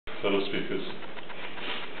fellow speakers,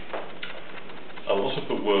 a lot of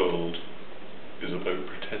the world is about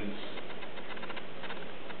pretense.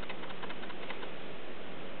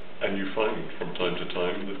 And you find from time to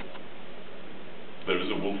time that there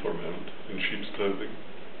is a wolf around in sheep's clothing.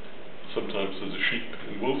 Sometimes there's a sheep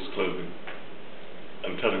in wolf's clothing.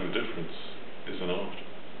 And telling the difference is an art.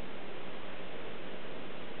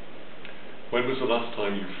 When was the last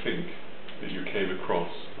time you think that you came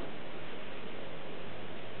across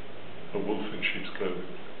a wolf in sheep's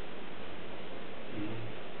clothing?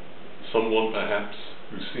 Someone perhaps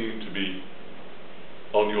who seemed to be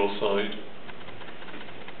on your side,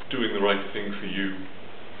 doing the right thing for you,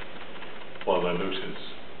 while their motives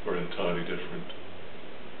were entirely different.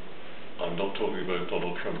 I'm not talking about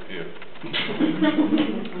Donald Trump here.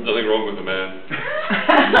 Nothing wrong with the man.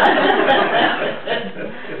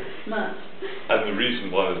 And the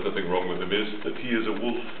reason why there's nothing wrong with him is that he is a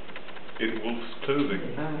wolf in wolf's clothing.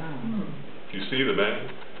 You see the man,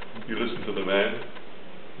 you listen to the man,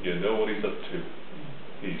 you know what he's up to.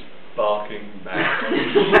 He's barking mad.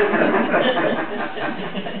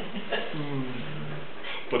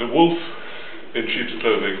 But a wolf in sheep's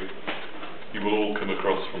clothing, you will all come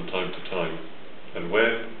across from time to time. And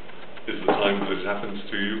when is the time that it happens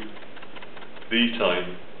to you? The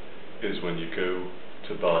time is when you go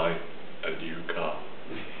to buy a new car.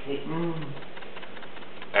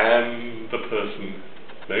 And the person,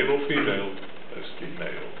 male or female, mostly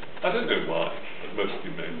male, I don't know why, but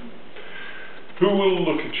mostly male, who will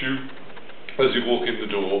look at you as you walk in the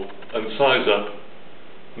door and size up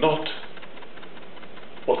not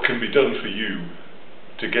what can be done for you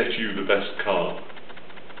to get you the best car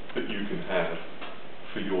that you can have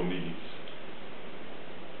for your needs,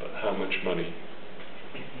 but how much money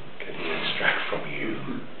can he extract from you?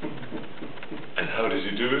 And how does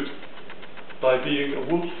he do it? By being a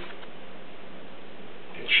wolf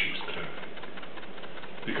in sheep's clothing.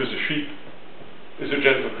 Because a sheep is a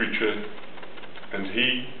gentle creature, and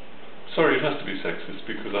he, sorry, it has to be sexist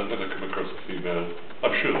because I've never come across a female,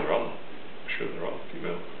 I'm sure there are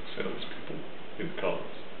female salespeople in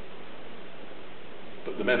cars.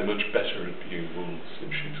 But the men are much better at being wolves in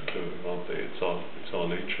sheep's clothing, aren't they? It's our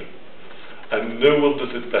nature. And no one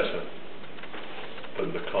does it better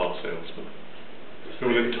than the car salesman, who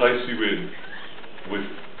will entice you in with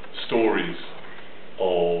stories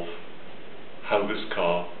of how this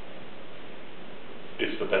car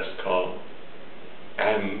is the best car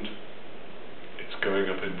and it's going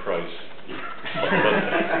up in price on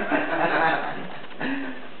Monday.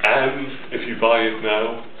 And if you buy it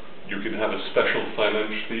now, you can have a special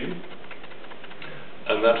finance deal,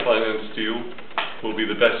 and that finance deal will be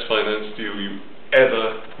the best finance deal you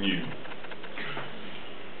ever knew,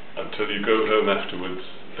 until you go home afterwards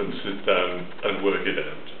and sit down and work it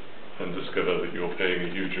out and discover that you're paying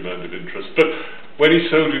a huge amount of interest. But when he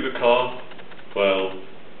sold you the car, well,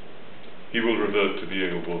 he will revert to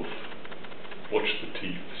being a wolf. Watch the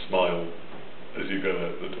teeth smile as you go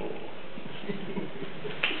out the door.